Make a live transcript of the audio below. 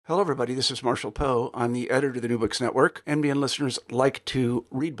Hello, everybody. This is Marshall Poe. I'm the editor of the New Books Network. NBN listeners like to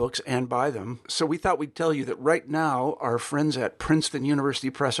read books and buy them. So we thought we'd tell you that right now, our friends at Princeton University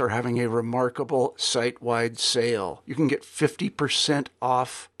Press are having a remarkable site-wide sale. You can get 50%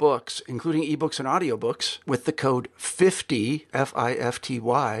 off books, including ebooks and audiobooks, with the code 50,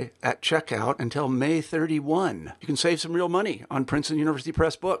 F-I-F-T-Y, at checkout until May 31. You can save some real money on Princeton University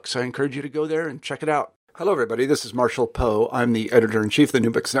Press books. I encourage you to go there and check it out. Hello, everybody. This is Marshall Poe. I'm the editor-in-chief of the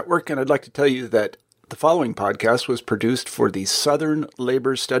New Books Network, and I'd like to tell you that the following podcast was produced for the Southern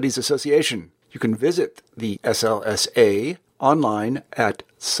Labor Studies Association. You can visit the SLSA online at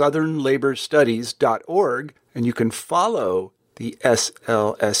southernlaborstudies.org, and you can follow the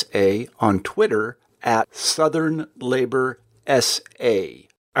SLSA on Twitter at Southern Labor SA.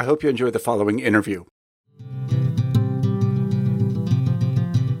 I hope you enjoy the following interview.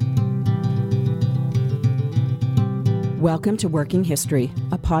 Welcome to Working History,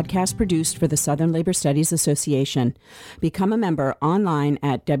 a podcast produced for the Southern Labor Studies Association. Become a member online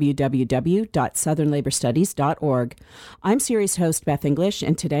at www.southernlaborstudies.org. I'm series host Beth English,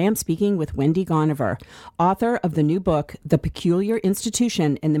 and today I'm speaking with Wendy Gonever, author of the new book, The Peculiar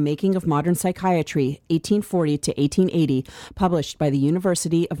Institution in the Making of Modern Psychiatry, 1840 to 1880, published by the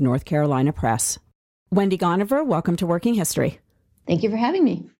University of North Carolina Press. Wendy Gonever, welcome to Working History. Thank you for having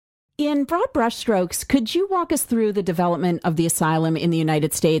me. In broad brushstrokes, could you walk us through the development of the asylum in the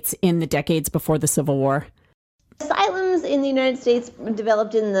United States in the decades before the Civil War? Asylums in the United States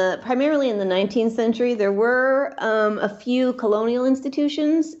developed primarily in the 19th century. There were a few colonial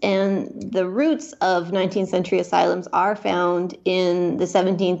institutions, and the roots of 19th century asylums are found in the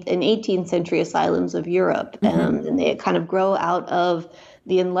 17th and 18th century asylums of Europe. And they kind of grow out of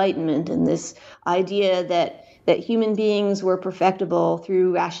the Enlightenment and this idea that human beings were perfectible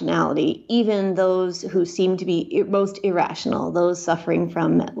through rationality, even those who seemed to be most irrational, those suffering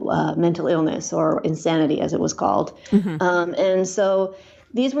from mental illness or insanity, as it was called. And so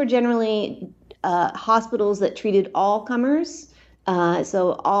these were generally hospitals that treated all comers,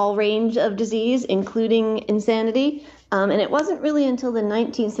 so all range of disease, including insanity. And it wasn't really until the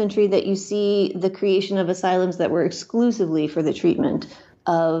 19th century that you see the creation of asylums that were exclusively for the treatment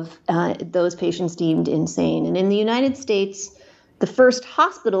of those patients deemed insane. And in the United States, the first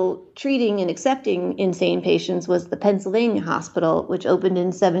hospital treating and accepting insane patients was the Pennsylvania Hospital, which opened in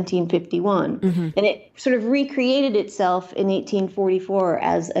 1751. And it sort of recreated itself in 1844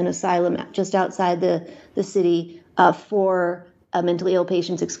 as an asylum just outside the city for mentally ill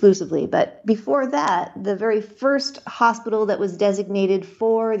patients exclusively. But before that, the very first hospital that was designated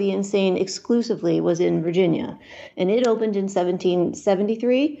for the insane exclusively was in Virginia. And it opened in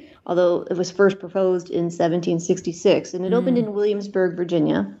 1773, although it was first proposed in 1766. And it opened in Williamsburg,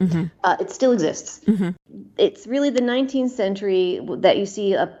 Virginia. It still exists. It's really the 19th century that you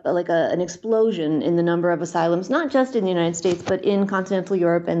see an explosion in the number of asylums, not just in the United States, but in continental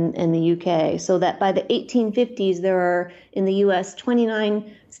Europe and the UK. So that by the 1850s, there are in the US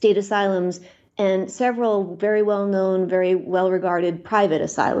 29 state asylums and several very well-known, very well-regarded private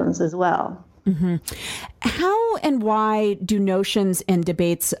asylums as well. How and why do notions and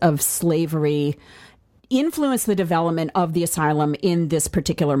debates of slavery influence the development of the asylum in this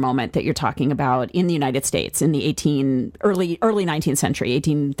particular moment that you're talking about in the United States in the early 19th century,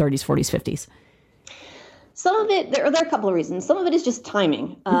 1830s, 40s, 50s? Some of it, there are a couple of reasons. Some of it is just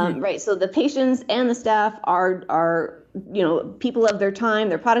timing, right? So the patients and the staff are people of their time,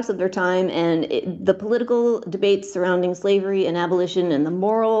 they're products of their time, and the political debates surrounding slavery and abolition and the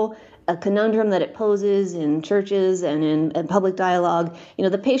moral conundrum that it poses in churches and in public dialogue,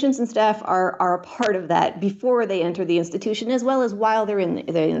 the patients and staff are a part of that before they enter the institution, as well as while they're in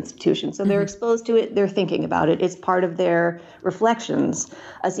the institution. So they're exposed to it, they're thinking about it. It's part of their reflections,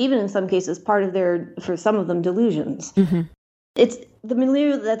 as even in some cases, part of for some of them, delusions. It's the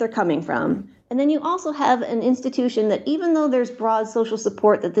milieu that they're coming from. And then you also have an institution that, even though there's broad social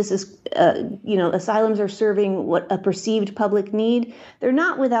support that this is, asylums are serving what a perceived public need, they're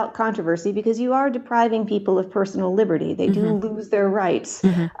not without controversy because you are depriving people of personal liberty. They do lose their rights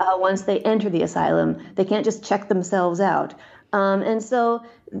once they enter the asylum. They can't just check themselves out. And so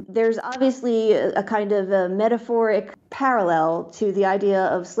there's obviously a kind of a metaphoric parallel to the idea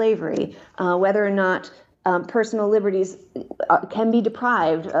of slavery, whether or not personal liberties can be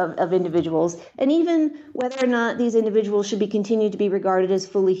deprived of individuals, and even whether or not these individuals should be continued to be regarded as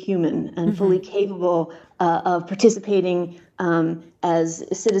fully human and fully capable of participating as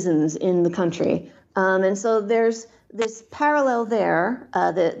citizens in the country. And so there's this parallel there,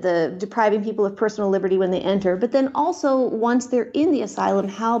 the depriving people of personal liberty when they enter, but then also once they're in the asylum,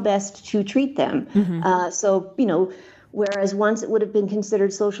 how best to treat them. So, Whereas once it would have been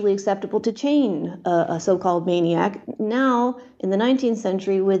considered socially acceptable to chain a so-called maniac, now in the 19th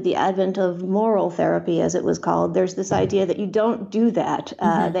century, with the advent of moral therapy, as it was called, there's this idea that you don't do that,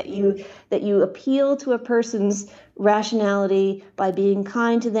 that you appeal to a person's rationality by being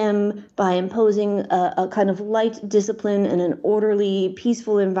kind to them, by imposing a kind of light discipline and an orderly,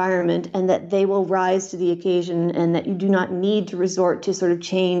 peaceful environment, and that they will rise to the occasion, and that you do not need to resort to sort of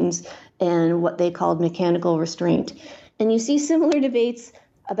chains and what they called mechanical restraint. And you see similar debates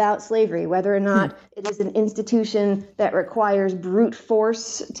about slavery, whether or not it is an institution that requires brute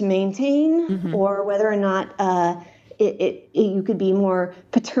force to maintain, or whether or not you could be more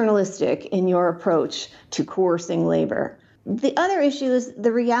paternalistic in your approach to coercing labor. The other issue is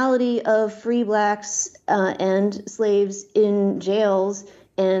the reality of free blacks and slaves in jails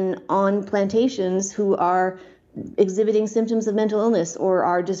and on plantations who are exhibiting symptoms of mental illness or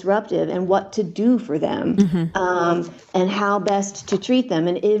are disruptive, and what to do for them, and how best to treat them.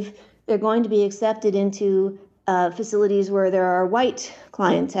 And if they're going to be accepted into facilities where there are white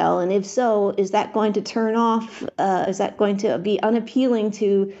clientele, and if so, is that going to turn off, is that going to be unappealing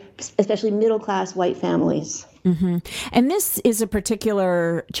to especially middle-class white families? And this is a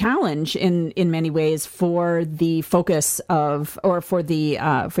particular challenge in many ways for the focus of, or for the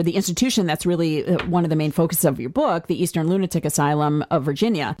institution that's really one of the main focuses of your book, the Eastern Lunatic Asylum of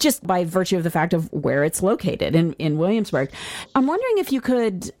Virginia, just by virtue of the fact of where it's located in Williamsburg. I'm wondering if you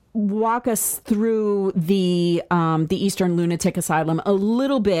could walk us through the Eastern Lunatic Asylum a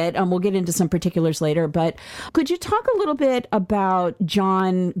little bit. We'll get into some particulars later, but could you talk a little bit about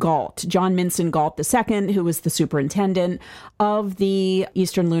John Minson Galt II, who was the superintendent of the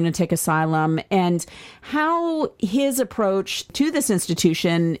Eastern Lunatic Asylum, and how his approach to this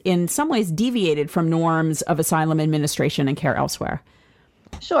institution in some ways deviated from norms of asylum administration and care elsewhere?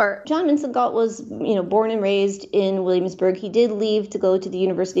 Sure. John Minson Galt was, born and raised in Williamsburg. He did leave to go to the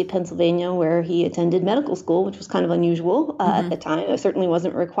University of Pennsylvania, where he attended medical school, which was kind of unusual at the time. It certainly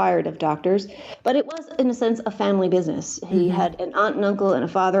wasn't required of doctors, but it was, in a sense, a family business. He had an aunt and uncle and a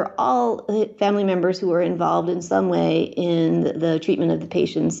father, all family members who were involved in some way in the treatment of the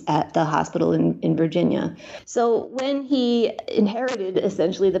patients at the hospital in Virginia. So when he inherited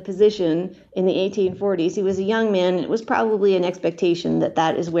essentially the position in the 1840s, he was a young man. It was probably an expectation that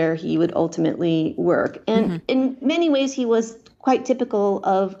is where he would ultimately work. And in many ways, he was quite typical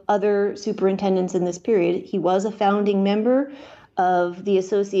of other superintendents in this period. He was a founding member of the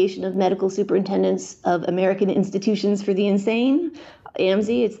Association of Medical Superintendents of American Institutions for the Insane,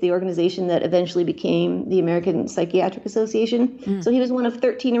 AMSI. It's the organization that eventually became the American Psychiatric Association. So he was one of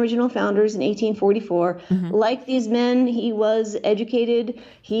 13 original founders in 1844. Like these men, he was educated.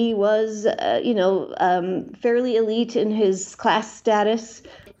 He was, fairly elite in his class status.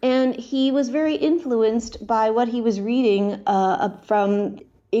 And he was very influenced by what he was reading from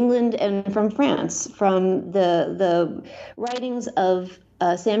England and from France, from the writings of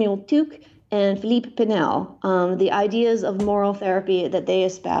Samuel Tuke and Philippe Pinel, the ideas of moral therapy that they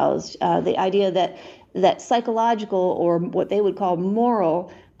espoused, the idea that psychological, or what they would call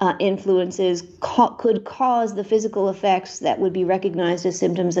moral, influences could cause the physical effects that would be recognized as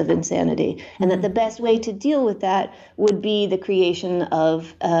symptoms of insanity, and that the best way to deal with that would be the creation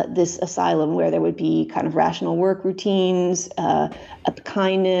of this asylum, where there would be kind of rational work routines,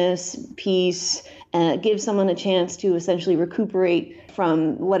 kindness, peace, give someone a chance to essentially recuperate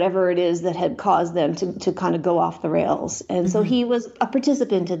from whatever it is that had caused them to kind of go off the rails. And so he was a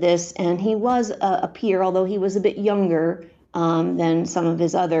participant in this, and he was a peer, although he was a bit younger than some of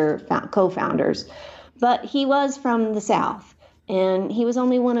his other co-founders. But he was from the South, and he was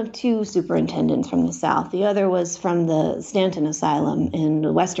only one of two superintendents from the South. The other was from the Stanton Asylum in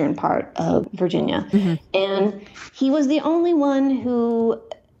the western part of Virginia. And he was the only one who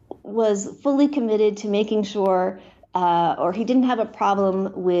was fully committed to making sure or he didn't have a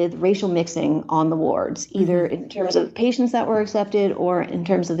problem with racial mixing on the wards, either in terms of patients that were accepted or in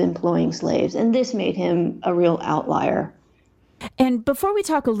terms of employing slaves. And this made him a real outlier. And before we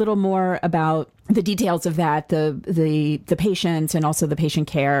talk a little more about the details of that, the patients and also the patient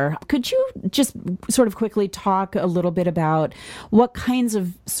care, could you just sort of quickly talk a little bit about what kinds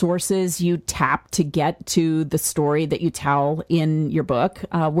of sources you tap to get to the story that you tell in your book?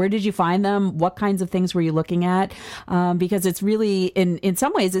 Where did you find them? What kinds of things were you looking at? Because it's really, in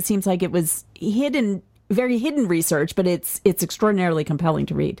some ways, it seems like it was very hidden research, but it's extraordinarily compelling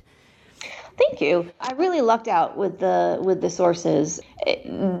to read. Thank you. I really lucked out with the sources.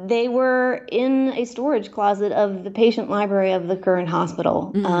 They were in a storage closet of the patient library of the current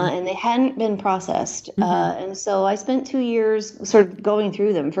hospital, and they hadn't been processed. And so I spent 2 years sort of going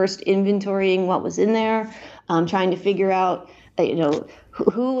through them, first inventorying what was in there, trying to figure out,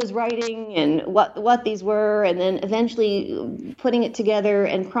 who was writing and what these were, and then eventually putting it together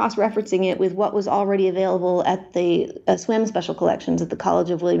and cross-referencing it with what was already available at the SWAM special collections at the College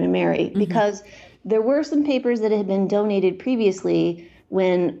of William and Mary, because there were some papers that had been donated previously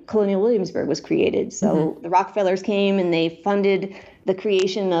when Colonial Williamsburg was created. So the Rockefellers came and they funded the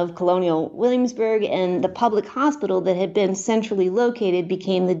creation of Colonial Williamsburg, and the public hospital that had been centrally located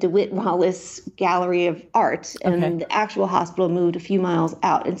became the DeWitt Wallace Gallery of Art, and the actual hospital moved a few miles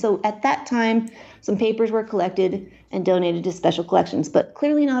out. And so at that time, some papers were collected and donated to special collections, but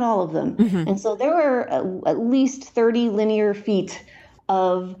clearly not all of them. And so there were at least 30 linear feet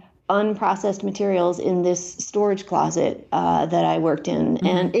of unprocessed materials in this storage closet that I worked in.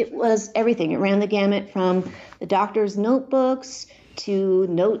 And it was everything. It ran the gamut from the doctor's notebooks to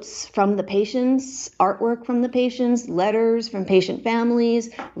notes from the patients, artwork from the patients, letters from patient families,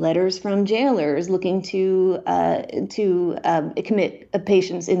 letters from jailers looking to commit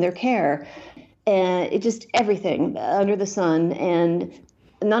patients in their care. And it just everything under the sun, and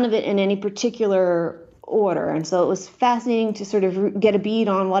none of it in any particular order. And so it was fascinating to sort of get a bead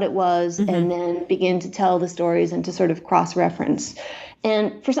on what it was and then begin to tell the stories and to sort of cross-reference.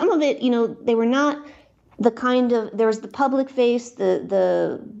 And for some of it, they were not the kind of, there was the public face,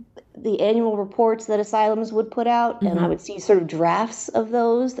 the annual reports that asylums would put out, and I would see sort of drafts of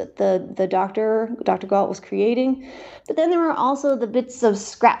those that the Dr. Galt was creating. But then there were also the bits of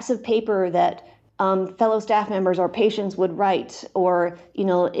scraps of paper that fellow staff members or patients would write, or,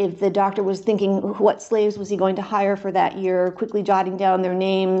 if the doctor was thinking what slaves was he going to hire for that year, quickly jotting down their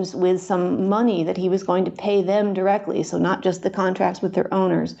names with some money that he was going to pay them directly, so not just the contracts with their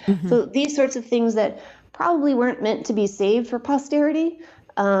owners. So these sorts of things that probably weren't meant to be saved for posterity,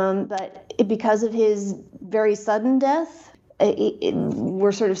 but because of his very sudden death,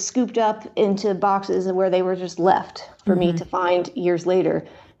 were sort of scooped up into boxes where they were just left for me to find years later.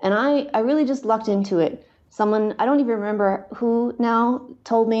 And I really just lucked into it. Someone, I don't even remember who now,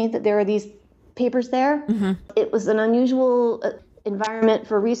 told me that there are these papers there. It was an unusual environment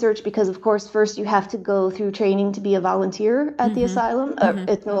for research because, of course, first you have to go through training to be a volunteer at the asylum.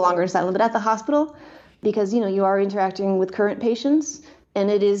 It's no longer an asylum, but at the hospital, because, you are interacting with current patients. And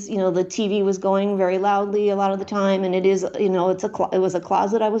it is, the TV was going very loudly a lot of the time. And it is, it was a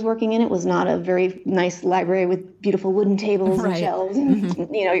closet I was working in. It was not a very nice library with beautiful wooden tables and shelves, and,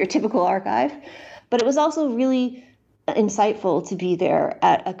 your typical archive. But it was also really insightful to be there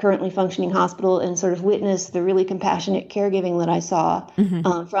at a currently functioning hospital and sort of witness the really compassionate caregiving that I saw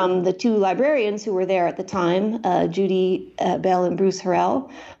from the two librarians who were there at the time, Judy Bell and Bruce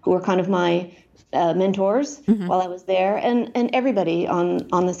Harrell, who were kind of my mentors while I was there, and everybody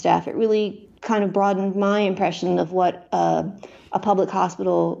on the staff. It really kind of broadened my impression of what a public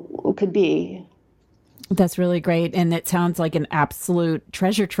hospital could be. That's really great. And it sounds like an absolute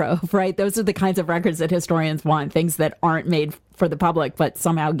treasure trove, right? Those are the kinds of records that historians want, things that aren't made for the public, but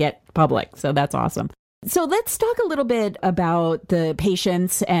somehow get public. So that's awesome. So let's talk a little bit about the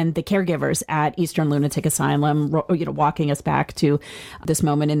patients and the caregivers at Eastern Lunatic Asylum, walking us back to this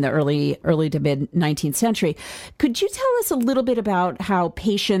moment in the early to mid 19th century. Could you tell us a little bit about how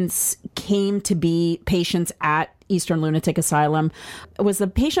patients came to be patients at Eastern Lunatic Asylum? Was the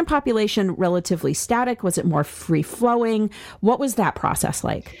patient population relatively static? Was it more free-flowing? What was that process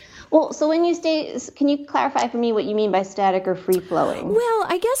like? Well, so when you say, can you clarify for me what you mean by static or free-flowing? Well,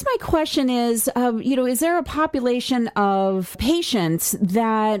 I guess my question is, is there a population of patients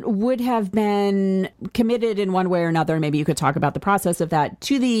that would have been committed in one way or another? Maybe you could talk about the process of that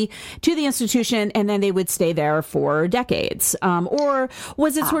to the institution, and then they would stay there for decades. Or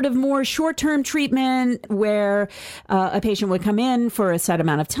was it sort of more short-term treatment where a patient would come in for a set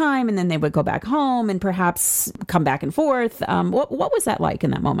amount of time and then they would go back home and perhaps come back and forth? What was that like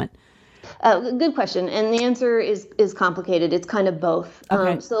in that moment? Good question. And the answer is complicated. It's kind of both.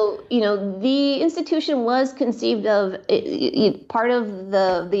 Okay. So, the institution was conceived of, part of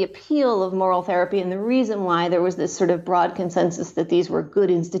the appeal of moral therapy, and the reason why there was this sort of broad consensus that these were good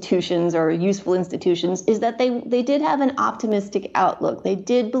institutions or useful institutions is that they did have an optimistic outlook. They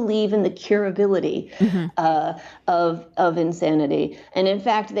did believe in the curability of insanity. And in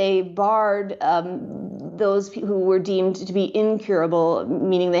fact, they barred those who were deemed to be incurable,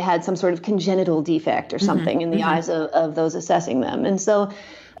 meaning they had some sort of congenital defect or something in the eyes of those assessing them. And so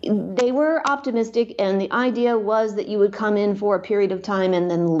they were optimistic, and the idea was that you would come in for a period of time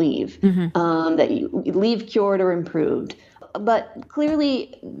and then leave, that you leave cured or improved. but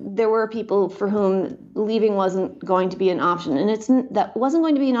clearly there were people for whom leaving wasn't going to be an option. And that wasn't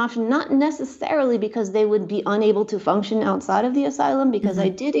going to be an option, not necessarily because they would be unable to function outside of the asylum, because I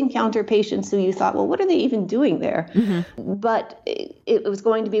did encounter patients who you thought, well, what are they even doing there? But it was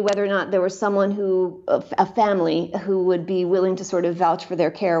going to be whether or not there was someone a family who would be willing to sort of vouch for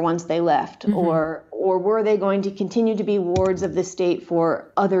their care once they left, or were they going to continue to be wards of the state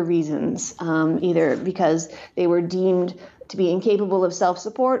for other reasons, either because they were deemed to be incapable of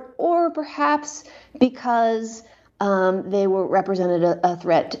self-support, or perhaps because they represented a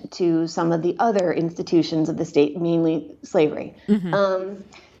threat to some of the other institutions of the state, mainly slavery.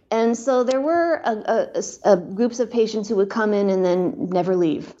 And so there were groups of patients who would come in and then never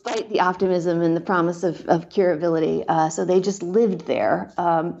leave, despite the optimism and the promise of curability. So they just lived there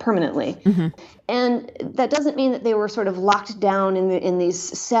permanently. And that doesn't mean that they were sort of locked down in these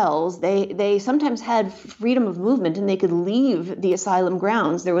cells. They sometimes had freedom of movement, and they could leave the asylum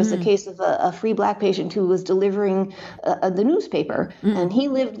grounds. There was a case of a free Black patient who was delivering the newspaper, and he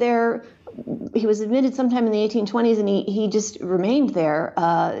lived there. He was admitted sometime in the 1820s, and he just remained there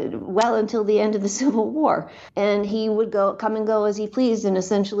well until the end of the Civil War. And he would come and go as he pleased, and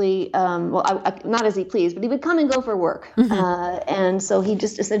essentially, not as he pleased, but he would come and go for work. And so he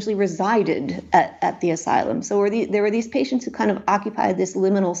just essentially resided at the asylum. So there were these patients who kind of occupied this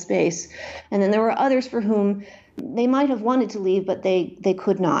liminal space, and then there were others for whom they might have wanted to leave, but they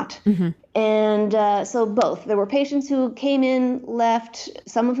could not. And so both. There were patients who came in, left,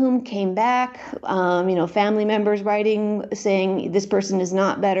 some of whom came back, family members writing, saying, this person is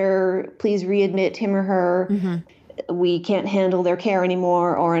not better, please readmit him or her. We can't handle their care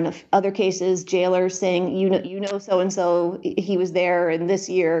anymore. Or in other cases, jailers saying, you know so-and-so, he was there, and this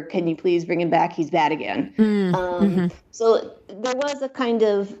year, can you please bring him back? He's bad again. So there was a kind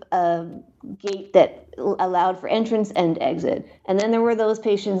of gate that allowed for entrance and exit. And then there were those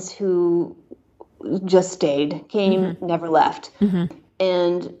patients who just stayed, came, never left.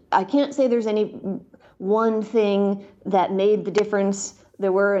 And I can't say there's any one thing that made the difference.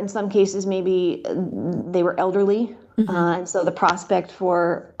 There were, in some cases, maybe they were elderly. And so the prospect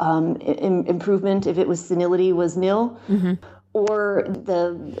for improvement, if it was senility, was nil. Or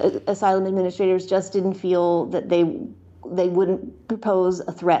the asylum administrators just didn't feel that they wouldn't propose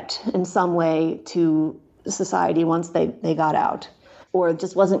a threat in some way to society once they got out, or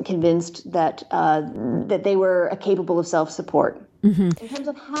just wasn't convinced that they were capable of self-support. In terms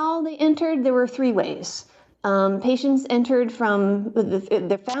of how they entered, there were three ways. Patients entered from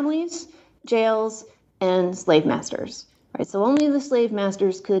their families, jails, and slave masters. Right, so only the slave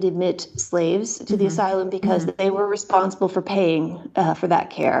masters could admit slaves to the asylum because they were responsible for paying for that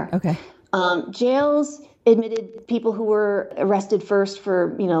care. Jails admitted people who were arrested first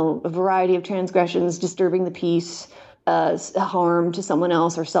for, a variety of transgressions, disturbing the peace, harm to someone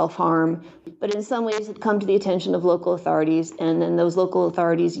else, or self-harm. But in some ways, it come to the attention of local authorities, and then those local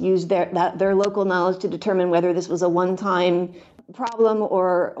authorities used their local knowledge to determine whether this was a one-time problem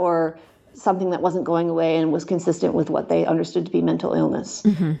or something that wasn't going away and was consistent with what they understood to be mental illness.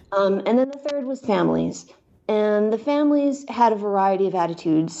 And then the third was families. And the families had a variety of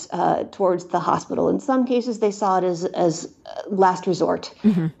attitudes towards the hospital. In some cases, they saw it as last resort,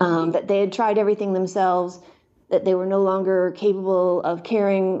 that they had tried everything themselves, that they were no longer capable of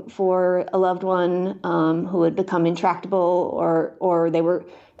caring for a loved one who had become intractable, or they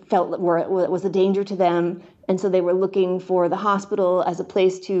felt that it was a danger to them. And so they were looking for the hospital as a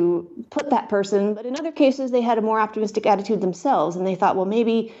place to put that person. But in other cases, they had a more optimistic attitude themselves. And they thought, well,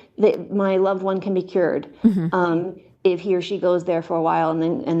 maybe my loved one can be cured if he or she goes there for a while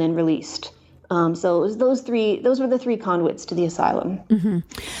and then released. So it was those were the three conduits to the asylum.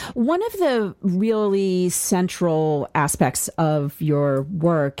 One of the really central aspects of your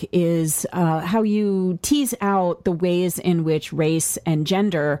work is how you tease out the ways in which race and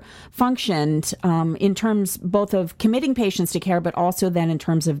gender functioned in terms both of committing patients to care, but also then in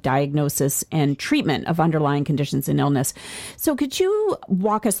terms of diagnosis and treatment of underlying conditions and illness. So could you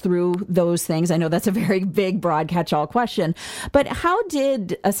walk us through those things? I know that's a very big, broad catch-all question, but how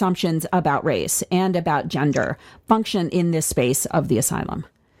did assumptions about race and about gender function in this space of the asylum?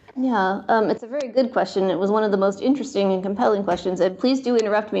 Yeah, it's a very good question. It was one of the most interesting and compelling questions. And please do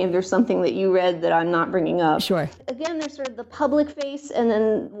interrupt me if there's something that you read that I'm not bringing up. Sure. Again, there's sort of the public face and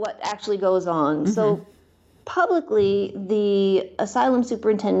then what actually goes on. So publicly, the asylum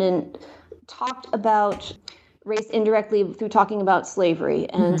superintendent talked about race indirectly through talking about slavery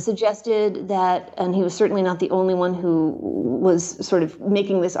and suggested that, and he was certainly not the only one who was sort of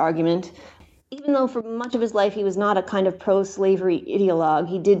making this argument, even though for much of his life he was not a kind of pro-slavery ideologue,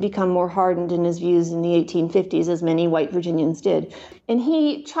 he did become more hardened in his views in the 1850s, as many white Virginians did. And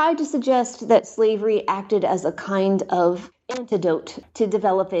he tried to suggest that slavery acted as a kind of antidote to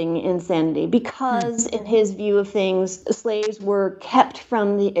developing insanity, because in his view of things, slaves were kept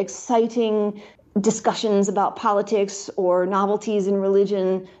from the exciting discussions about politics or novelties in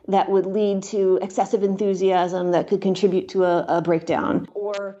religion that would lead to excessive enthusiasm that could contribute to a breakdown,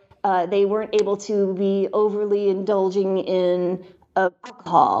 or they weren't able to be overly indulging in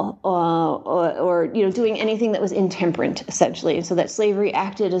alcohol or doing anything that was intemperate, essentially, so that slavery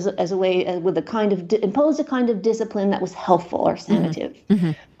acted as a way with a kind of imposed a kind of discipline that was healthful or sanative.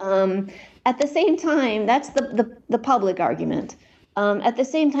 At the same time, that's the public argument. At the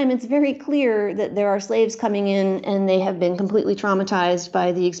same time, it's very clear that there are slaves coming in and they have been completely traumatized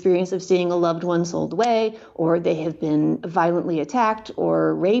by the experience of seeing a loved one sold away, or they have been violently attacked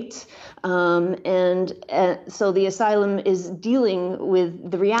or raped. And so the asylum is dealing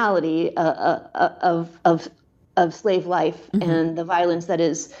with the reality of slave life and the violence that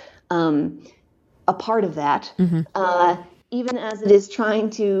is a part of that. Even as it is trying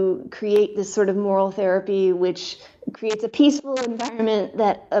to create this sort of moral therapy, which creates a peaceful environment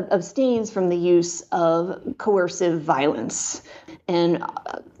that abstains from the use of coercive violence and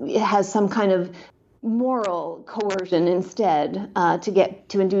it has some kind of moral coercion instead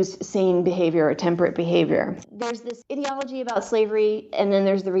to induce sane behavior or temperate behavior. There's this ideology about slavery, and then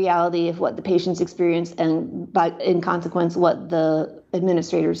there's the reality of what the patients experience and, in consequence, what the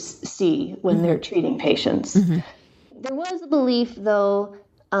administrators see when they're treating patients. There was a belief, though,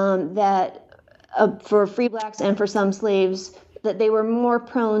 that for free blacks and for some slaves, that they were more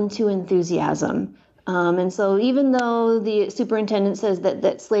prone to enthusiasm. And so even though the superintendent says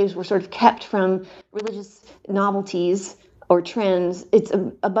that slaves were sort of kept from religious novelties or trends, it's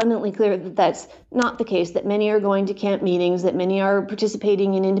abundantly clear that that's not the case, that many are going to camp meetings, that many are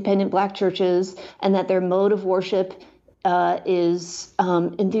participating in independent black churches, and that their mode of worship is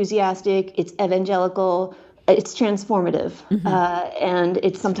enthusiastic, it's evangelical, it's transformative, and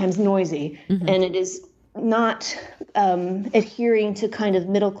it's sometimes noisy, and it is not adhering to kind of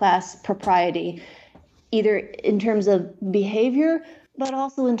middle-class propriety, either in terms of behavior, but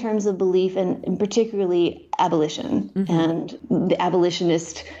also in terms of belief, and particularly abolition and the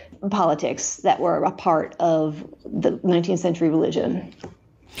abolitionist politics that were a part of the 19th century religion.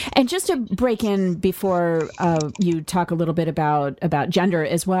 And just to break in before you talk a little bit about gender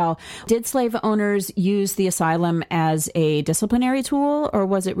as well, did slave owners use the asylum as a disciplinary tool, or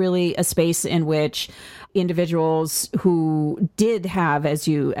was it really a space in which individuals who did have, as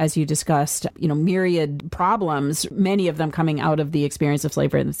you discussed, myriad problems, many of them coming out of the experience of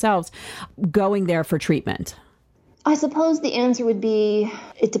slavery themselves, going there for treatment? I suppose the answer would be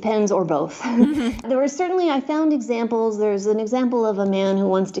it depends, or both. I found examples. There's an example of a man who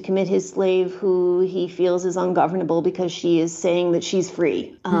wants to commit his slave who he feels is ungovernable because she is saying that she's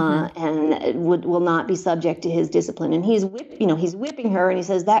free and will not be subject to his discipline. And he's whipping her, and he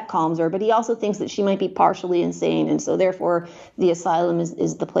says that calms her, but he also thinks that she might be partially insane, and so therefore the asylum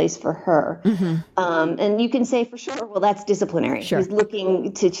is the place for her. And you can say for sure, well, that's disciplinary. Sure. He's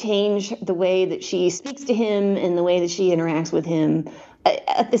looking to change the way that she speaks to him and the way that she interacts with him.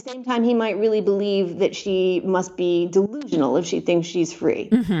 At the same time, he might really believe that she must be delusional if she thinks she's free.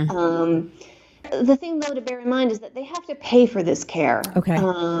 The thing, though, to bear in mind is that they have to pay for this care. Okay.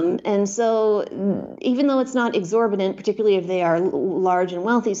 And so even though it's not exorbitant, particularly if they are large and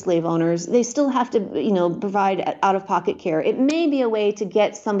wealthy slave owners, they still have to, provide out-of-pocket care. It may be a way to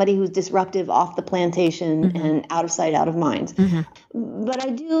get somebody who's disruptive off the plantation and out of sight, out of mind. But I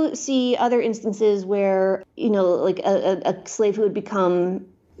do see other instances where, like a slave who had become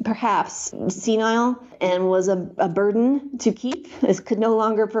perhaps senile and was a burden to keep, could no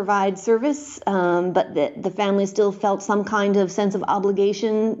longer provide service, but the family still felt some kind of sense of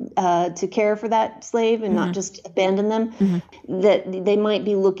obligation to care for that slave and not just abandon them, that they might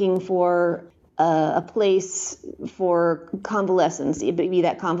be looking for a place for convalescence, be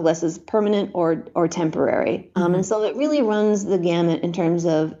that convalescence permanent or temporary. And so it really runs the gamut in terms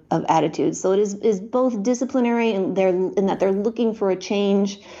of attitudes. So it is both disciplinary in that they're looking for a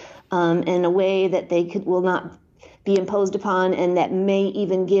change in a way that will not be imposed upon, and that may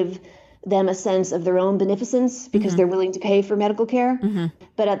even give them a sense of their own beneficence because they're willing to pay for medical care.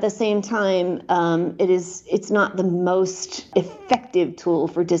 But at the same time, it's not the most effective tool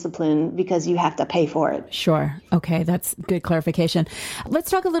for discipline because you have to pay for it. Sure. Okay, that's good clarification. Let's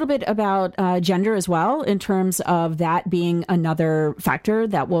talk a little bit about gender as well, in terms of that being another factor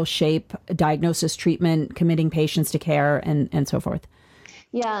that will shape diagnosis, treatment, committing patients to care, and so forth.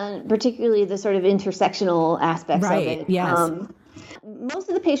 Yeah, and particularly the sort of intersectional aspects of it. Yes. Most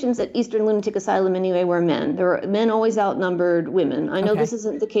of the patients at Eastern Lunatic Asylum anyway were men. There were men always outnumbered women. I know this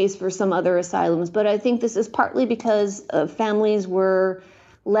isn't the case for some other asylums, but I think this is partly because families were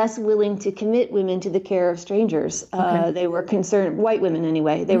less willing to commit women to the care of strangers. They were concerned, white women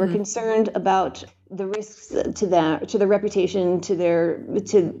anyway, they were concerned about the risks to the reputation, to their,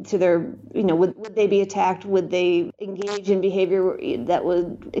 would they be attacked? Would they engage in behavior that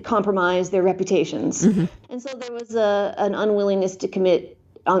would compromise their reputations? And so there was an unwillingness to commit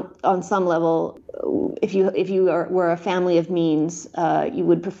on some level. If you were a family of means, you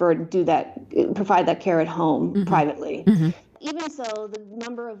would prefer to do that, provide that care at home privately. Even so, the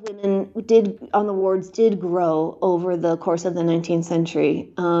number of women on the wards did grow over the course of the 19th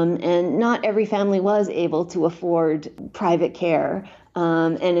century, and not every family was able to afford private care.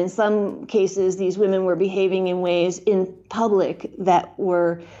 And in some cases, these women were behaving in ways in public that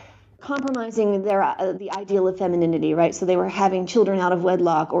were compromising the ideal of femininity, right? So they were having children out of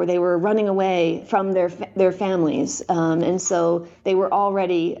wedlock, or they were running away from their families, and so they were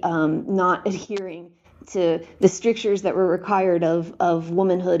already not adhering to the strictures that were required of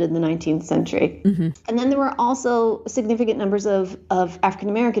womanhood in the 19th century. And then there were also significant numbers of African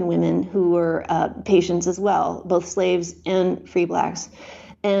American women who were patients as well, both slaves and free blacks.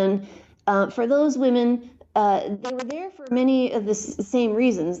 And for those women, they were there for many of the same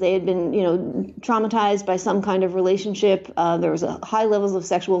reasons. They had been, traumatized by some kind of relationship. There was high levels of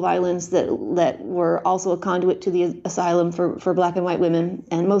sexual violence that were also a conduit to the asylum for black and white women,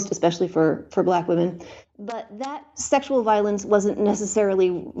 and most especially for black women. But that sexual violence wasn't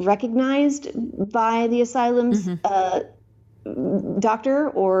necessarily recognized by the asylum's doctor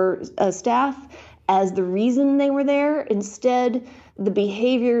or staff as the reason they were there. Instead, the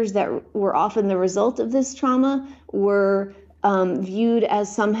behaviors that were often the result of this trauma were viewed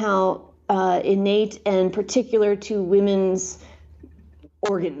as somehow innate and particular to women's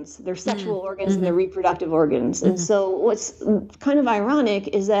organs, their sexual organs and their reproductive organs. And so what's kind of ironic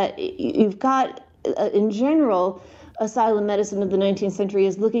is that you've got, in general, asylum medicine of the 19th century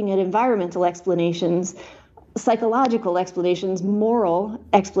is looking at environmental explanations, psychological explanations, moral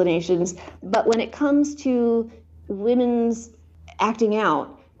explanations. But when it comes to women's acting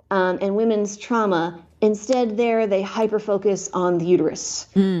out and women's trauma, instead they hyper-focus on the uterus.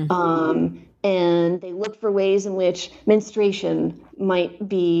 And they look for ways in which menstruation might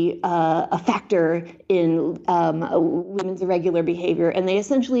be a factor in women's irregular behavior. And they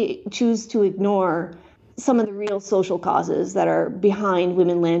essentially choose to ignore some of the real social causes that are behind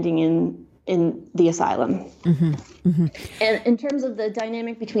women landing in the asylum. And in terms of the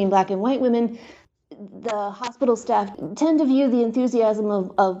dynamic between black and white women, the hospital staff tend to view the enthusiasm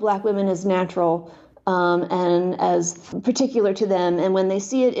of black women as natural and as particular to them. And when they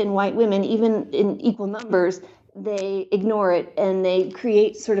see it in white women, even in equal numbers, they ignore it and they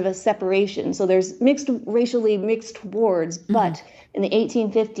create sort of a separation. So there's racially mixed wards, but in the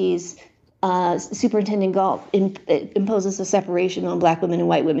 1850s, Superintendent Galt imposes a separation on black women and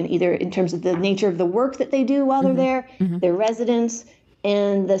white women, either in terms of the nature of the work that they do while they're there, their residence,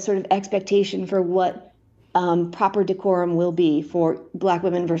 and the sort of expectation for what proper decorum will be for black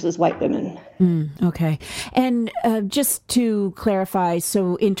women versus white women. Okay. And just to clarify,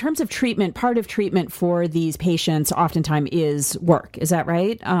 so in terms of treatment, part of treatment for these patients oftentimes is work. Is that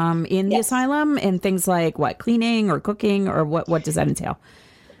right? In the asylum, and things like what, cleaning or cooking, or what does that entail?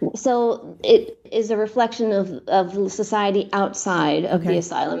 So it is a reflection of society outside of the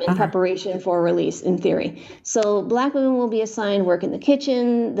asylum in preparation for release, in theory. So black women will be assigned work in the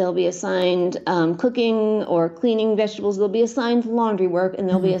kitchen. They'll be assigned cooking or cleaning vegetables. They'll be assigned laundry work, and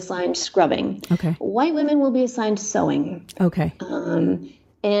they'll be assigned scrubbing. Okay. White women will be assigned sewing. Okay.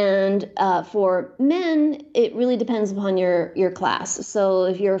 And for men, it really depends upon your class. So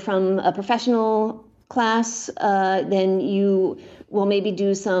if you're from a professional class, then you will maybe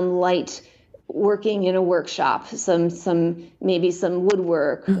do some light working in a workshop, maybe some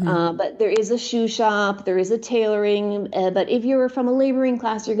woodwork. But there is a shoe shop, there is a tailoring. But if you're from a laboring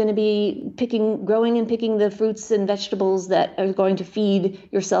class, you're going to be growing and picking the fruits and vegetables that are going to feed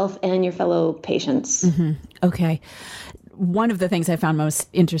yourself and your fellow patients. Okay. One of the things I found most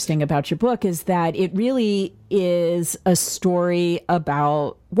interesting about your book is that it really is a story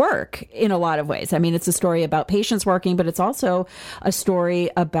about work in a lot of ways. I mean, it's a story about patients working, but it's also a story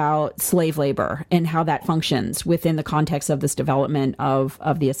about slave labor and how that functions within the context of this development of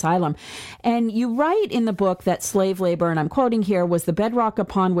the asylum. And you write in the book that slave labor, and I'm quoting here, was the bedrock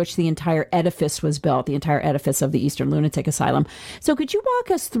upon which the entire edifice was built, the entire edifice of the Eastern Lunatic Asylum. So could you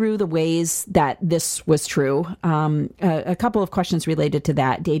walk us through the ways that this was true? A couple of questions related to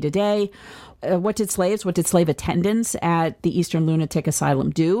that day to day. What did slave attendants at the Eastern Lunatic Asylum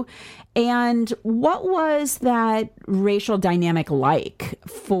do? And what was that racial dynamic like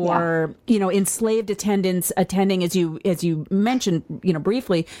for, enslaved attendants attending, as you mentioned,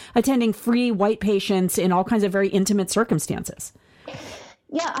 briefly, attending free white patients in all kinds of very intimate circumstances?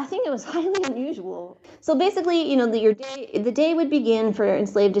 Yeah, I think it was highly unusual. So basically, the day would begin for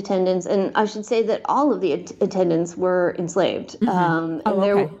enslaved attendants, and I should say that all of the attendants were enslaved.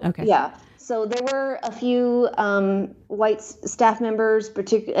 Mm-hmm. Okay. Yeah. So there were a few white staff members,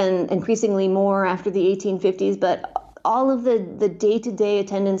 and increasingly more after the 1850s, but all of the day-to-day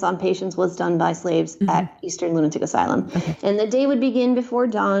attendance on patients was done by slaves at Eastern Lunatic Asylum. Okay. And the day would begin before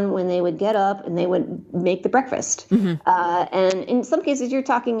dawn when they would get up and they would make the breakfast. Mm-hmm. And in some cases, you're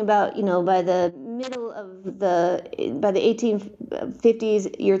talking about, by the middle of by the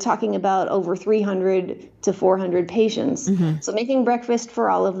 1850s, you're talking about over 300 to 400 patients. Mm-hmm. So making breakfast for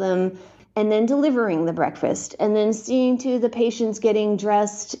all of them, and then delivering the breakfast, and then seeing to the patients getting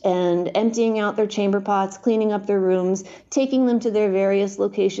dressed and emptying out their chamber pots, cleaning up their rooms, taking them to their various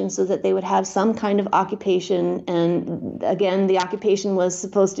locations so that they would have some kind of occupation. And again, the occupation was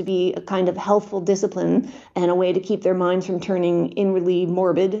supposed to be a kind of healthful discipline and a way to keep their minds from turning inwardly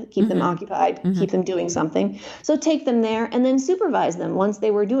morbid, keep them occupied, keep them doing something. So take them there and then supervise them once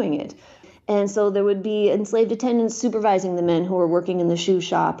they were doing it. And so there would be enslaved attendants supervising the men who were working in the shoe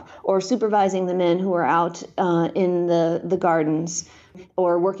shop, or supervising the men who were out in the gardens,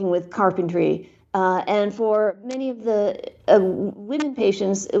 or working with carpentry. And for many of the women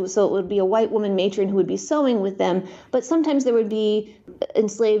patients, it would be a white woman matron who would be sewing with them. But sometimes there would be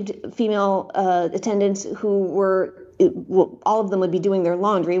enslaved female attendants who were, all of them would be doing their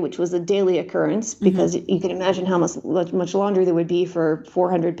laundry, which was a daily occurrence, because you can imagine how much laundry there would be for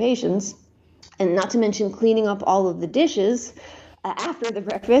 400 patients. And not to mention cleaning up all of the dishes after the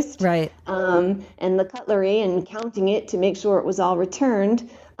breakfast, right? And the cutlery, and counting it to make sure it was all returned.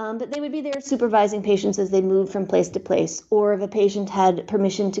 But they would be there supervising patients as they moved from place to place. Or if a patient had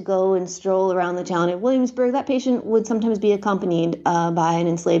permission to go and stroll around the town of Williamsburg, that patient would sometimes be accompanied by an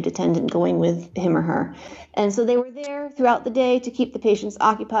enslaved attendant going with him or her. And so they were there throughout the day to keep the patients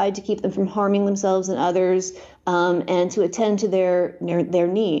occupied, to keep them from harming themselves and others, and to attend to their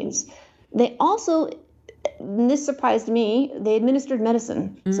needs. They also, and this surprised me, they administered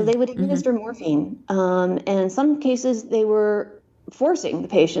medicine. So they would administer morphine. And in some cases, they were forcing the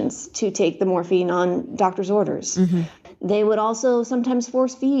patients to take the morphine on doctor's orders. They would also sometimes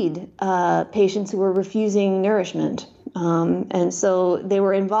force feed patients who were refusing nourishment. And so they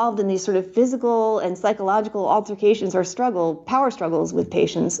were involved in these sort of physical and psychological altercations or power struggles with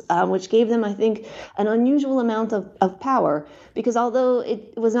patients, which gave them, I think, an unusual amount of power. Because although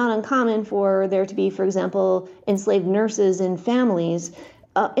it was not uncommon for there to be, for example, enslaved nurses in families,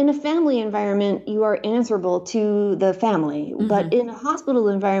 in a family environment, you are answerable to the family. But in a hospital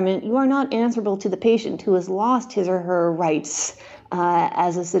environment, you are not answerable to the patient who has lost his or her rights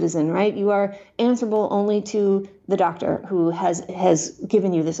as a citizen, right? You are answerable only to the doctor who has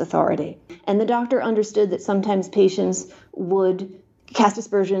given you this authority. And the doctor understood that sometimes patients would cast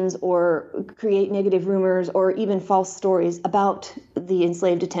aspersions or create negative rumors or even false stories about the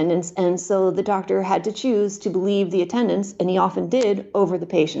enslaved attendants. And so the doctor had to choose to believe the attendants, and he often did, over the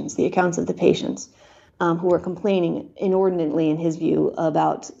patients, the accounts of the patients who were complaining inordinately, in his view,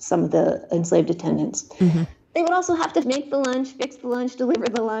 about some of the enslaved attendants. They would also have to make the lunch, fix the lunch, deliver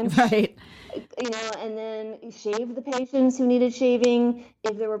the lunch. Right. And then shave the patients who needed shaving.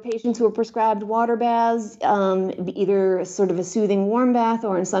 If there were patients who were prescribed water baths, either sort of a soothing warm bath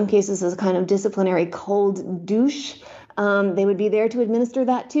or in some cases as a kind of disciplinary cold douche, they would be there to administer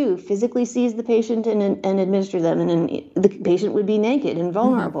that too, physically seize the patient and administer them. And then the patient would be naked and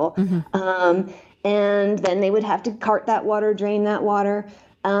vulnerable. And then they would have to cart that water, drain that water.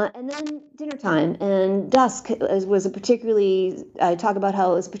 And then dinner time and dusk was I talk about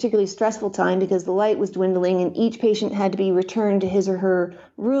how it was a particularly stressful time because the light was dwindling and each patient had to be returned to his or her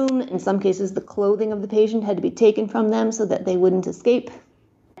room. In some cases, the clothing of the patient had to be taken from them so that they wouldn't escape.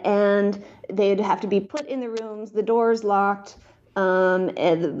 And they'd have to be put in the rooms, the doors locked,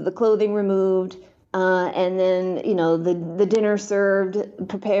 and the clothing removed. And then, the dinner served,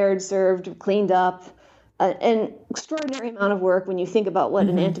 prepared, served, cleaned up. an extraordinary amount of work when you think about what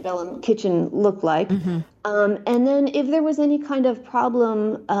an antebellum kitchen looked like. And then if there was any kind of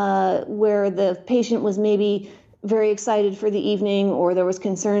problem where the patient was maybe very excited for the evening, or there was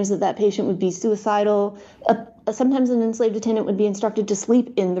concerns that that patient would be suicidal, sometimes an enslaved attendant would be instructed to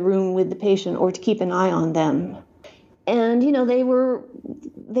sleep in the room with the patient or to keep an eye on them. And they were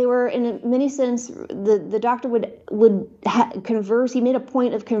in many sense, the doctor would converse. He made a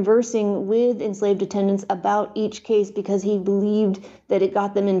point of conversing with enslaved attendants about each case because he believed that it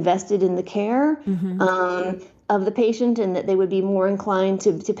got them invested in the care of the patient, and that they would be more inclined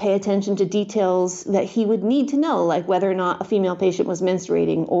to pay attention to details that he would need to know, like whether or not a female patient was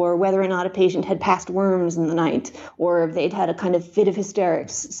menstruating, or whether or not a patient had passed worms in the night, or if they'd had a kind of fit of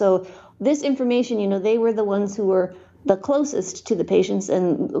hysterics. So this information, they were the ones who were the closest to the patients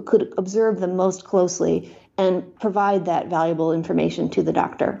and could observe them most closely and provide that valuable information to the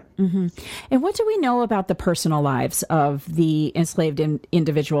doctor. And what do we know about the personal lives of the enslaved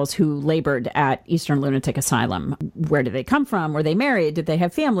individuals who labored at Eastern Lunatic Asylum? Where did they come from? Were they married? Did they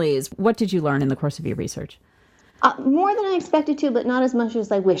have families? What did you learn in the course of your research? More than I expected to, but not as much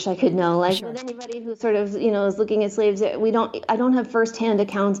as I wish I could know. Like with anybody who sort of, is looking at slaves, I don't have firsthand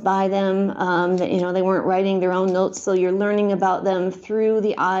accounts by them. They weren't writing their own notes, so you're learning about them through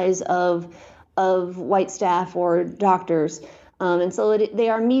the eyes of white staff or doctors. And so they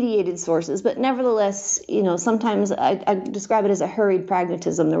are mediated sources, but nevertheless, sometimes I describe it as a hurried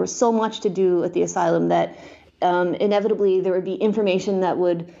pragmatism. There was so much to do at the asylum that inevitably there would be information that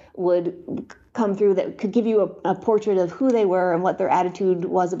would come through that could give you a portrait of who they were and what their attitude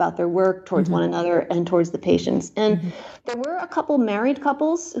was about their work towards one another and towards the patients. And there were a couple married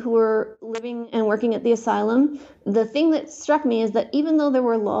couples who were living and working at the asylum. The thing that struck me is that even though there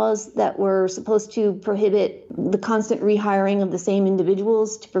were laws that were supposed to prohibit the constant rehiring of the same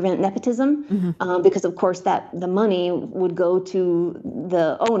individuals to prevent nepotism, because of course the money would go to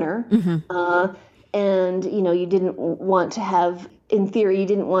the owner, and you didn't want to have, in theory, you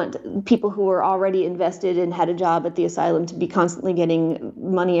didn't want people who were already invested and had a job at the asylum to be constantly getting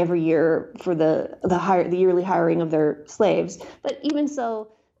money every year for the yearly hiring of their slaves. But even so,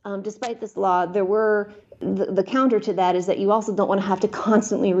 despite this law, there were the counter to that is that you also don't want to have to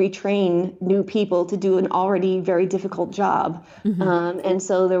constantly retrain new people to do an already very difficult job. And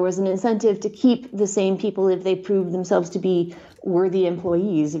so there was an incentive to keep the same people if they proved themselves to be worthy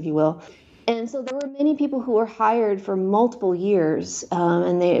employees, if you will. And so there were many people who were hired for multiple years,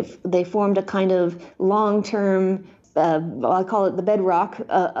 and they formed a kind of long-term, I call it the bedrock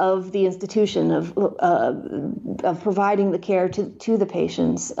of the institution of providing the care to the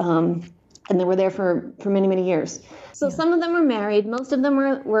patients. And they were there for many, many years. So some of them were married. Most of them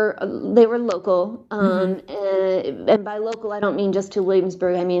were local. And by local, I don't mean just to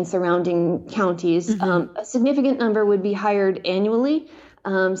Williamsburg. I mean surrounding counties. A significant number would be hired annually.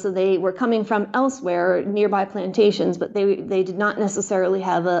 So they were coming from elsewhere, nearby plantations, but they did not necessarily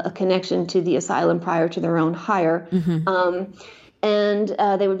have a connection to the asylum prior to their own hire. And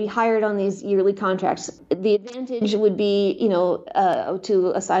they would be hired on these yearly contracts. The advantage would be,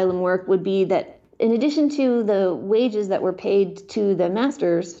 to asylum work would be that in addition to the wages that were paid to the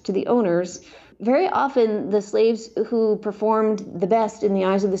masters, to the owners, very often the slaves who performed the best in the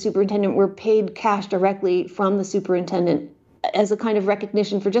eyes of the superintendent were paid cash directly from the superintendent as a kind of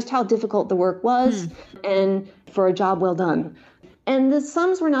recognition for just how difficult the work was and for a job well done. And the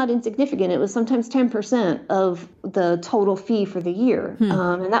sums were not insignificant. It was sometimes 10% of the total fee for the year.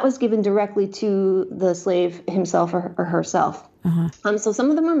 And that was given directly to the slave himself or herself. So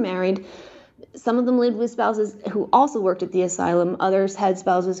some of them were married. Some of them lived with spouses who also worked at the asylum. Others had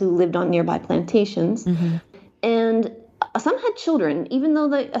spouses who lived on nearby plantations. And some had children, even though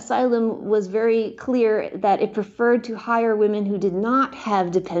the asylum was very clear that it preferred to hire women who did not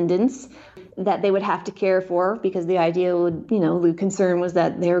have dependents that they would have to care for, because the idea would, the concern was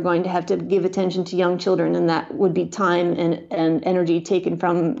that they were going to have to give attention to young children, and that would be time and energy taken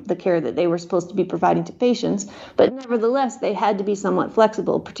from the care that they were supposed to be providing to patients. But nevertheless, they had to be somewhat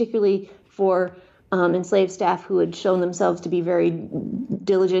flexible, particularly for enslaved staff who had shown themselves to be very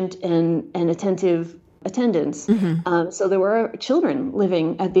diligent and attentive attendants. So there were children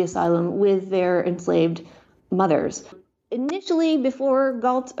living at the asylum with their enslaved mothers. Initially, before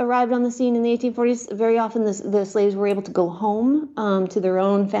Galt arrived on the scene in the 1840s, very often the slaves were able to go home to their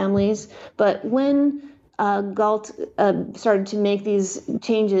own families. But when Galt started to make these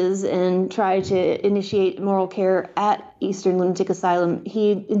changes and try to initiate moral care at Eastern Lunatic Asylum,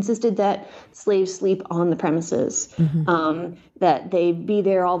 he insisted that slaves sleep on the premises, that they be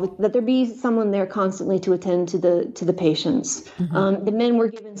there that there be someone there constantly to attend to the patients. The men were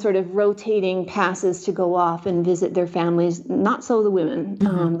given sort of rotating passes to go off and visit their families. Not so the women.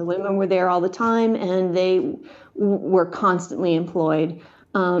 The women were there all the time, and they were constantly employed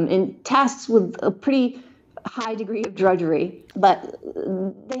and tasked with a pretty high degree of drudgery, but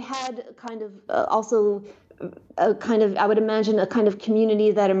they had kind of also a kind of, I would imagine, a kind of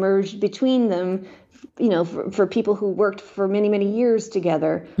community that emerged between them, for people who worked for many, many years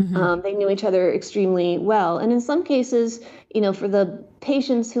together. They knew each other extremely well. And in some cases, for the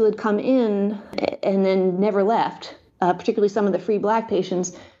patients who had come in and then never left, particularly some of the free Black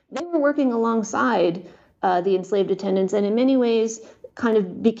patients, they were working alongside the enslaved attendants, and in many ways kind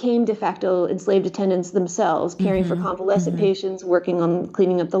of became de facto enslaved attendants themselves, caring for convalescent patients, working on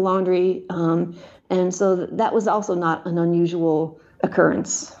cleaning up the laundry. And so that was also not an unusual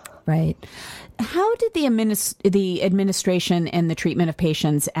occurrence. Right. How did the administration and the treatment of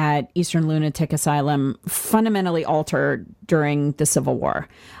patients at Eastern Lunatic Asylum fundamentally alter during the Civil War?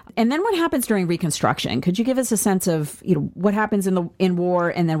 And then what happens during Reconstruction? Could you give us a sense of what happens in war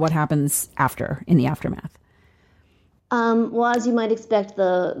and then what happens in the aftermath? Well, as you might expect,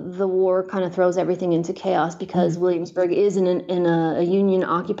 the war kind of throws everything into chaos because Williamsburg is in a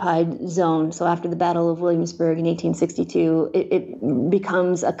Union-occupied zone. So after the Battle of Williamsburg in 1862, it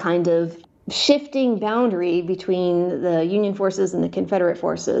becomes a kind of shifting boundary between the Union forces and the Confederate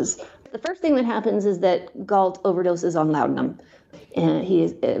forces. The first thing that happens is that Galt overdoses on laudanum. And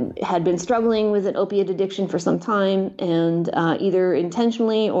he had been struggling with an opiate addiction for some time, and either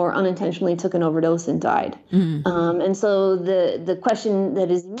intentionally or unintentionally took an overdose and died. And so the question that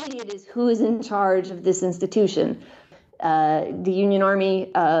is immediate is, who is in charge of this institution? The Union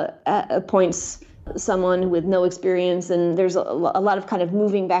Army appoints someone with no experience, and there's a lot of kind of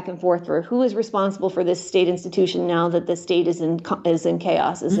moving back and forth for who is responsible for this state institution now that the state is in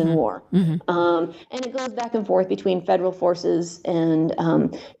chaos, is in war. And it goes back and forth between federal forces. And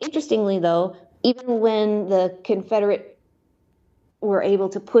interestingly, though, even when the Confederate were able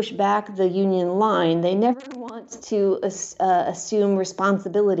to push back the Union line, they never want to assume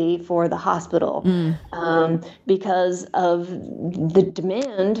responsibility for the hospital because of the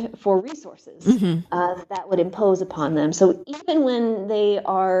demand for resources that would impose upon them. So even when they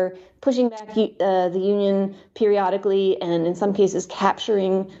are pushing back the Union periodically, and in some cases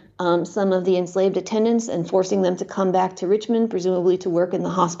capturing some of the enslaved attendants and forcing them to come back to Richmond, presumably to work in the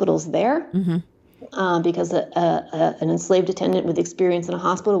hospitals there, because an enslaved attendant with experience in a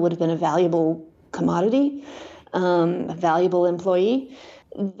hospital would have been a valuable commodity, a valuable employee.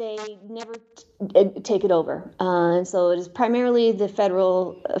 They never take it over. And so it is primarily the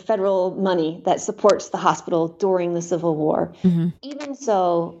federal money that supports the hospital during the Civil War. Even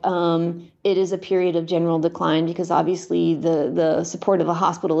so, it is a period of general decline because obviously the support of a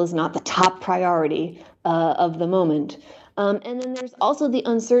hospital is not the top priority of the moment. And then there's also the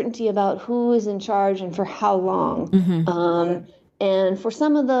uncertainty about who is in charge and for how long. And for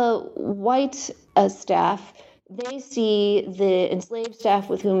some of the white staff, they see the enslaved staff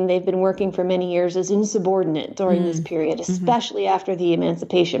with whom they've been working for many years as insubordinate during this period, especially after the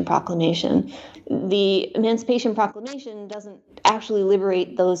Emancipation Proclamation. The Emancipation Proclamation doesn't actually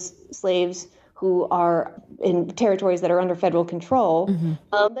liberate those slaves who are in territories that are under federal control,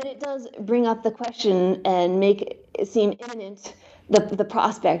 but it does bring up the question and make it seem imminent, the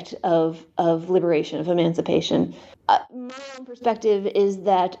prospect of liberation, of emancipation. My own perspective is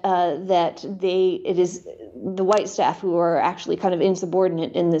that it is the white staff who are actually kind of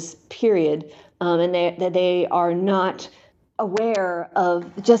insubordinate in this period, and that they are not aware of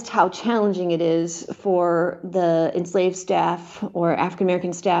just how challenging it is for the enslaved staff or African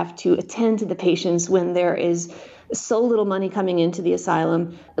American staff to attend to the patients when there is so little money coming into the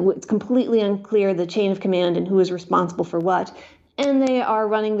asylum. It's completely unclear the chain of command and who is responsible for what. And they are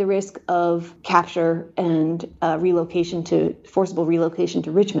running the risk of capture and forcible relocation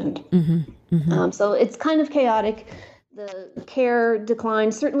to Richmond. So it's kind of chaotic. The care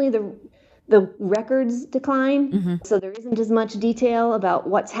declines. Certainly the records decline. So there isn't as much detail about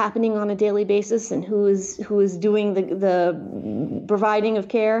what's happening on a daily basis and who is doing the providing of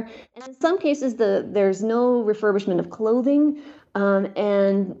care. And in some cases, there's no refurbishment of clothing.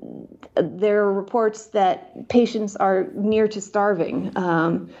 And there are reports that patients are near to starving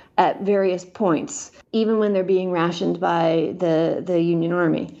at various points, even when they're being rationed by the Union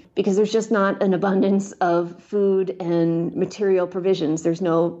Army, because there's just not an abundance of food and material provisions. There's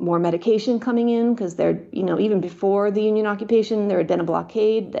no more medication coming in because even before the Union occupation, there had been a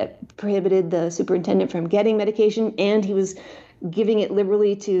blockade that prohibited the superintendent from getting medication, and he was giving it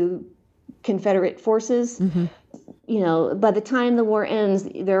liberally to Confederate forces. Mm-hmm. By the time the war ends,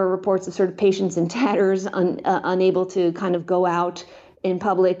 there are reports of sort of patients in tatters, unable to kind of go out in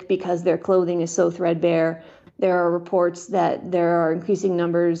public because their clothing is so threadbare. There are reports that there are increasing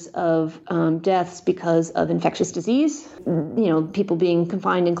numbers of deaths because of infectious disease, people being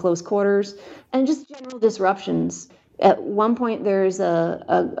confined in close quarters, and just general disruptions. At one point, there's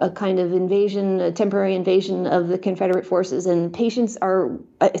a kind of invasion, a temporary invasion of the Confederate forces, and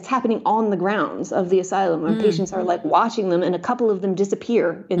it's happening on the grounds of the asylum, where patients are like watching them, and a couple of them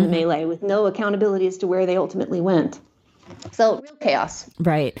disappear in the melee with no accountability as to where they ultimately went. So real chaos.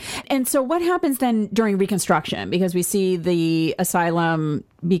 Right. And so what happens then during Reconstruction? Because we see the asylum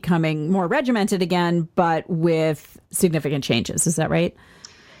becoming more regimented again, but with significant changes. Is that right?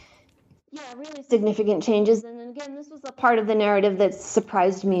 Yeah, really significant changes. And again, this was a part of the narrative that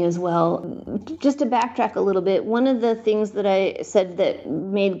surprised me as well. Just to backtrack a little bit, one of the things that I said that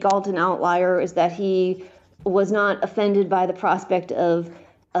made Galt an outlier is that he was not offended by the prospect of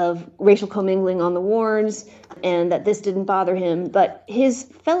racial commingling on the wards, and that this didn't bother him. But his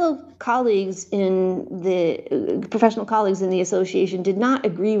fellow colleagues professional colleagues in the association did not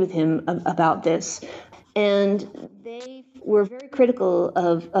agree with him about this. And they were very critical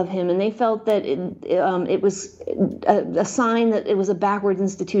of him, and they felt that it was a sign that it was a backwards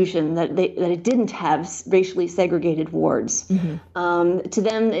institution, that it didn't have racially segregated wards. Mm-hmm. To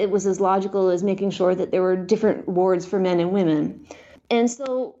them, it was as logical as making sure that there were different wards for men and women. And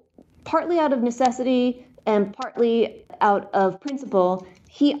so, partly out of necessity and partly out of principle,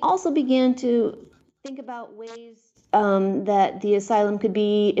 he also began to think about ways that the asylum could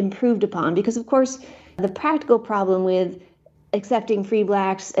be improved upon, because, of course, the practical problem with accepting free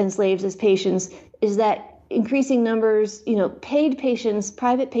blacks and slaves as patients is that increasing numbers, paid patients,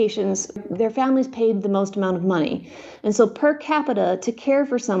 private patients, their families paid the most amount of money. And so per capita, to care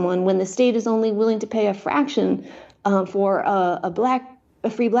for someone when the state is only willing to pay a fraction for a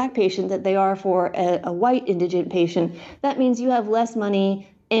free black patient that they are for a white indigent patient, that means you have less money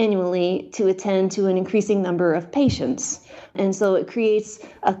annually to attend to an increasing number of patients. And so it creates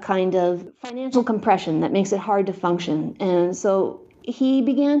a kind of financial compression that makes it hard to function. And so he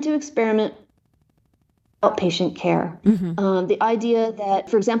began to experiment outpatient care. Mm-hmm. The idea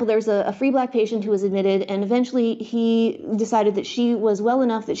that, for example, there's a free black patient who was admitted, and eventually he decided that she was well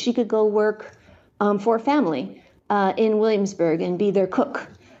enough that she could go work for a family in Williamsburg and be their cook.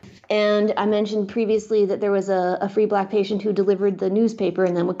 And I mentioned previously that there was a free black patient who delivered the newspaper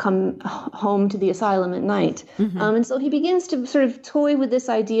and then would come home to the asylum at night. Mm-hmm. And so he begins to sort of toy with this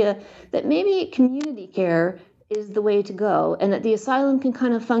idea that maybe community care is the way to go, and that the asylum can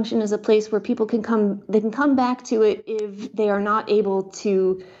kind of function as a place where people can come back to it if they are not able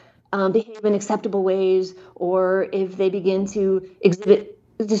to behave in acceptable ways, or if they begin to exhibit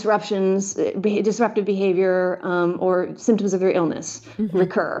disruptive behavior, or symptoms of their illness mm-hmm.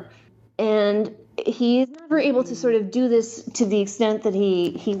 recur. And he is never able to sort of do this to the extent that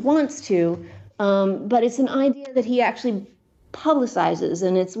he wants to, but it's an idea that he actually publicizes,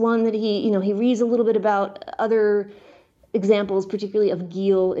 and it's one that he reads a little bit about other examples, particularly of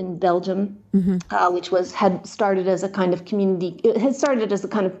Giel in Belgium, mm-hmm. Which had started as a kind of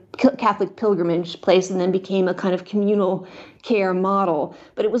Catholic pilgrimage place and then became a kind of communal care model.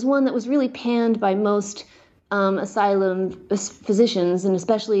 But it was one that was really panned by most asylum physicians, and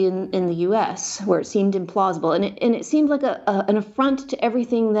especially in the U.S., where it seemed implausible. And it seemed like an affront to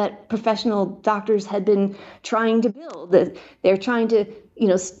everything that professional doctors had been trying to build. That they're trying to,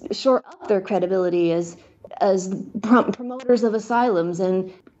 shore up their credibility as promoters of asylums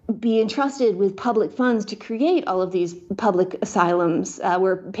and be entrusted with public funds to create all of these public asylums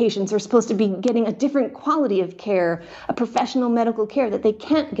where patients are supposed to be getting a different quality of care, a professional medical care that they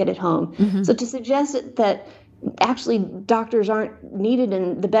can't get at home. Mm-hmm. So to suggest that actually doctors aren't needed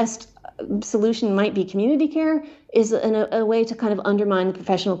and the best solution might be community care is a way to kind of undermine the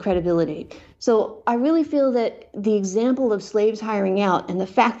professional credibility. So I really feel that the example of slaves hiring out and the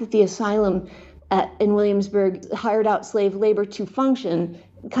fact that the asylum in Williamsburg hired out slave labor to function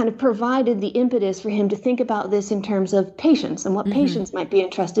kind of provided the impetus for him to think about this in terms of patients and what mm-hmm. patients might be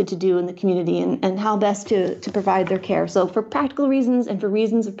entrusted to do in the community and how best to provide their care. So for practical reasons and for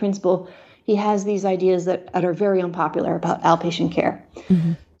reasons of principle, he has these ideas that are very unpopular about outpatient care.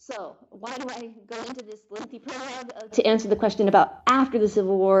 Mm-hmm. So why do I go into this lengthy prologue to answer the question about after the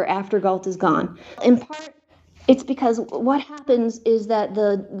Civil War, after Galt is gone? In part, it's because what happens is that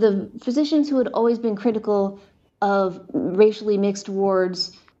the physicians who had always been critical of racially mixed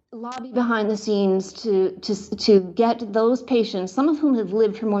wards lobby behind the scenes to get those patients, some of whom have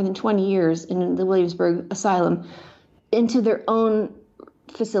lived for more than 20 years in the Williamsburg Asylum, into their own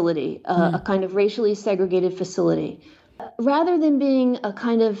facility, a kind of racially segregated facility. Rather than being a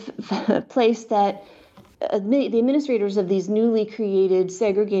kind of place that the administrators of these newly created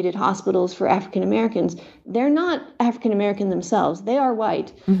segregated hospitals for African Americans, they're not African American themselves. They are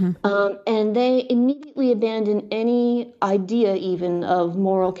white. Mm-hmm. And they immediately abandon any idea even of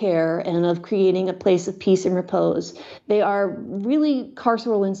moral care and of creating a place of peace and repose. They are really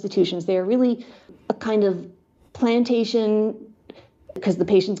carceral institutions. They are really a kind of plantation, because the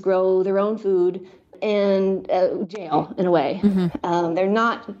patients grow their own food, and jail in a way. Mm-hmm. They're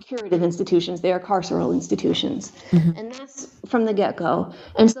not curative institutions, they are carceral institutions. Mm-hmm. And that's from the get-go.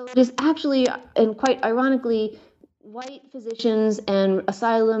 And so it is actually, and quite ironically, white physicians and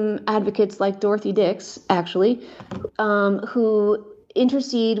asylum advocates like Dorothy Dix, actually, who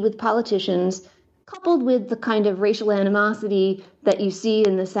intercede with politicians, coupled with the kind of racial animosity that you see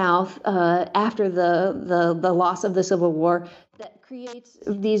in the South after the loss of the Civil War, that creates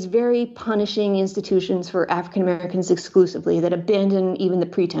these very punishing institutions for African Americans exclusively that abandon even the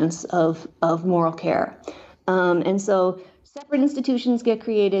pretense of moral care. And so separate institutions get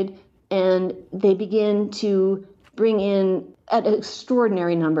created, and they begin to bring in at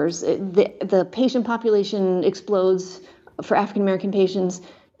extraordinary numbers. The patient population explodes for African American patients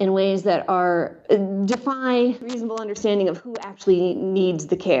in ways that defy reasonable understanding of who actually needs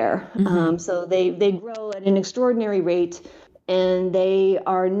the care. Mm-hmm. So they grow at an extraordinary rate, and they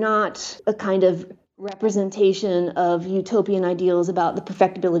are not a kind of representation of utopian ideals about the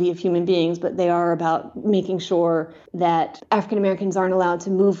perfectibility of human beings, but they are about making sure that African Americans aren't allowed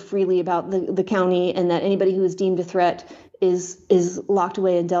to move freely about the county, and that anybody who is deemed a threat is locked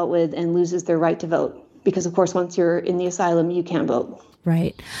away and dealt with and loses their right to vote. Because, of course, once you're in the asylum, you can't vote.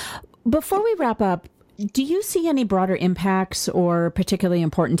 Right. Before we wrap up, do you see any broader impacts or particularly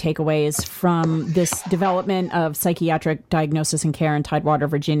important takeaways from this development of psychiatric diagnosis and care in Tidewater,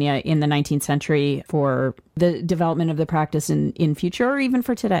 Virginia in the 19th century for the development of the practice in future or even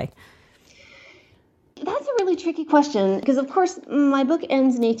for today? That's a really tricky question because, of course, my book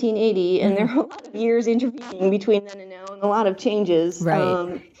ends in 1880, and there are a lot of years intervening between then and now and a lot of changes.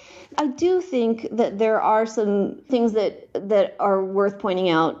 Right. I do think that there are some things that are worth pointing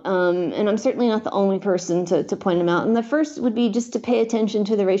out, and I'm certainly not the only person to point them out. And the first would be just to pay attention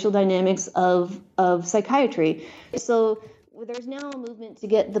to the racial dynamics of psychiatry. So there's now a movement to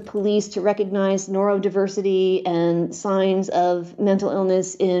get the police to recognize neurodiversity and signs of mental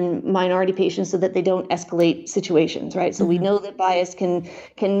illness in minority patients so that they don't escalate situations, right? So we know that bias can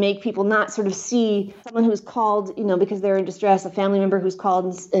make people not sort of see someone who's called, because they're in distress, a family member who's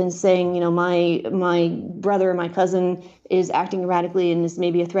called and saying, my brother or my cousin is acting erratically and is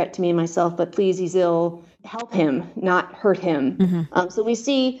maybe a threat to me and myself, but please, he's ill, help him, not hurt him. Mm-hmm. So we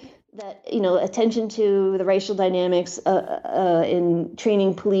see that, attention to the racial dynamics in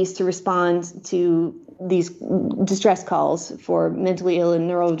training police to respond to these distress calls for mentally ill and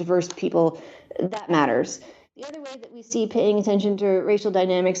neurodiverse people, that matters. The other way that we see paying attention to racial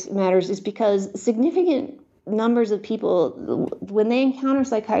dynamics matters is because significant numbers of people, when they encounter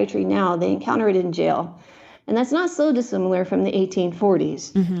psychiatry now, they encounter it in jail. And that's not so dissimilar from the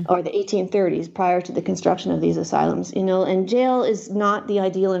 1840s or the 1830s prior to the construction of these asylums, and jail is not the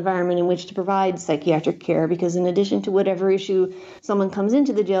ideal environment in which to provide psychiatric care because in addition to whatever issue someone comes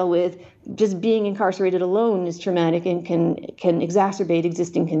into the jail with, just being incarcerated alone is traumatic and can exacerbate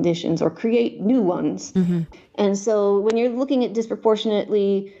existing conditions or create new ones. Mm-hmm. And so when you're looking at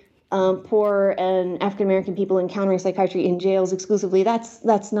disproportionately poor and African-American people encountering psychiatry in jails exclusively, that's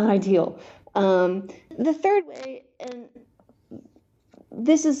not ideal. The third way, and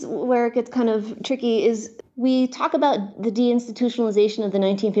this is where it gets kind of tricky, is we talk about the deinstitutionalization of the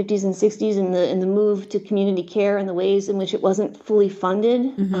 1950s and 60s and the move to community care and the ways in which it wasn't fully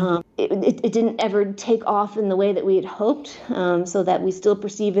funded. Mm-hmm. It didn't ever take off in the way that we had hoped, so that we still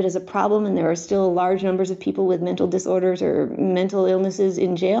perceive it as a problem, and there are still large numbers of people with mental disorders or mental illnesses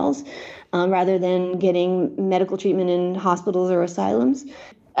in jails, rather than getting medical treatment in hospitals or asylums.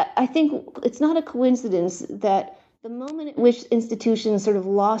 I think it's not a coincidence that the moment at which institutions sort of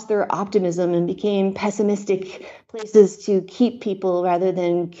lost their optimism and became pessimistic places to keep people rather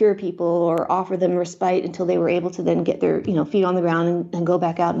than cure people or offer them respite until they were able to then get their feet on the ground and go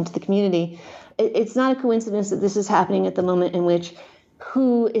back out into the community. It's not a coincidence that this is happening at the moment in which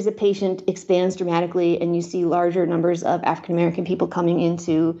who is a patient expands dramatically, and you see larger numbers of African American people coming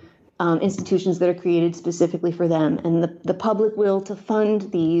into institutions that are created specifically for them. And the public will to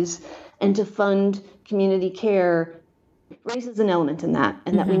fund these and to fund community care, race is an element in that,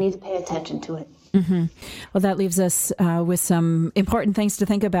 and that we need to pay attention to it. Mm-hmm. Well, that leaves us with some important things to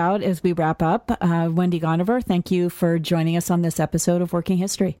think about as we wrap up. Wendy Gonever, thank you for joining us on this episode of Working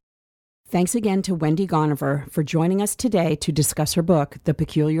History. Thanks again to Wendy Gonever for joining us today to discuss her book, The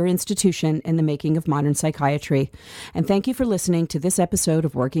Peculiar Institution in the Making of Modern Psychiatry. And thank you for listening to this episode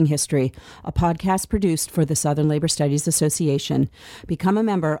of Working History, a podcast produced for the Southern Labor Studies Association. Become a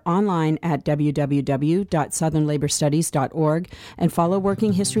member online at www.southernlaborstudies.org and follow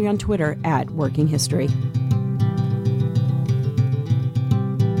Working History on Twitter at Working History.